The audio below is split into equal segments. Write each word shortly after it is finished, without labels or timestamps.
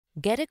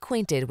Get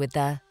acquainted with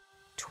the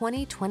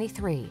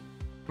 2023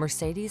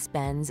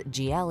 Mercedes-Benz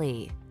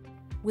GLE.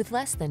 With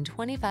less than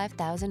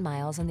 25,000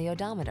 miles on the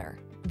odometer,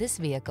 this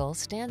vehicle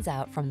stands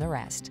out from the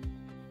rest.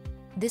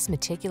 This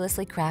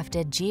meticulously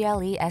crafted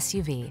GLE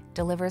SUV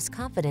delivers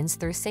confidence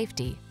through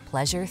safety,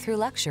 pleasure through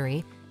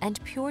luxury,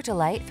 and pure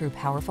delight through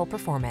powerful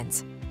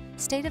performance.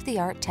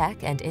 State-of-the-art tech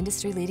and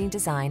industry-leading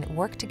design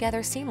work together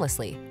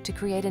seamlessly to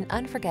create an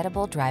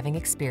unforgettable driving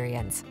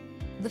experience.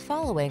 The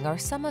following are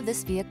some of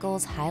this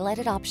vehicle's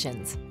highlighted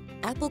options: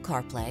 Apple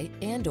CarPlay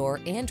and/or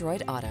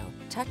Android Auto,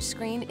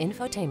 touchscreen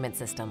infotainment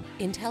system,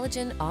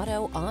 intelligent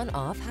auto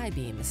on-off high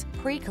beams,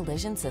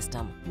 pre-collision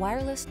system,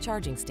 wireless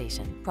charging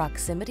station,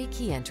 proximity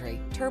key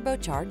entry,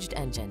 turbocharged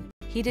engine,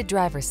 heated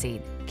driver's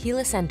seat,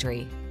 keyless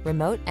entry,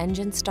 remote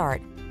engine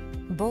start.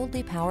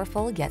 Boldly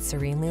powerful yet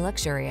serenely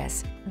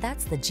luxurious.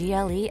 That's the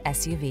GLE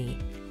SUV.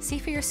 See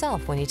for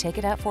yourself when you take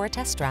it out for a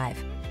test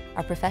drive.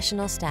 Our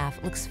professional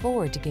staff looks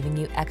forward to giving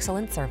you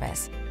excellent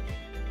service.